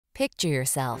Picture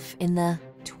yourself in the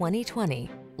 2020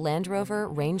 Land Rover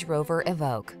Range Rover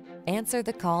Evoque. Answer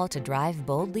the call to drive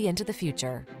boldly into the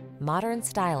future. Modern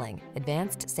styling,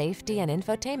 advanced safety and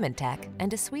infotainment tech,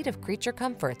 and a suite of creature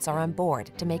comforts are on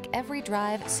board to make every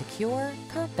drive secure,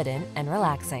 confident, and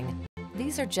relaxing.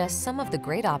 These are just some of the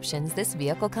great options this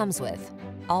vehicle comes with: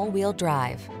 all-wheel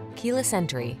drive, keyless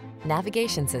entry,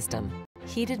 navigation system,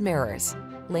 heated mirrors,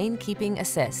 lane keeping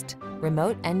assist,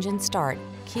 remote engine start,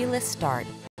 keyless start,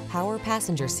 power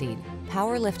passenger seat,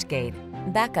 power liftgate,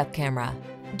 backup camera.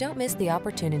 Don't miss the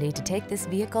opportunity to take this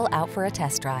vehicle out for a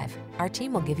test drive. Our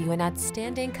team will give you an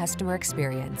outstanding customer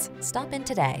experience. Stop in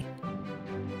today.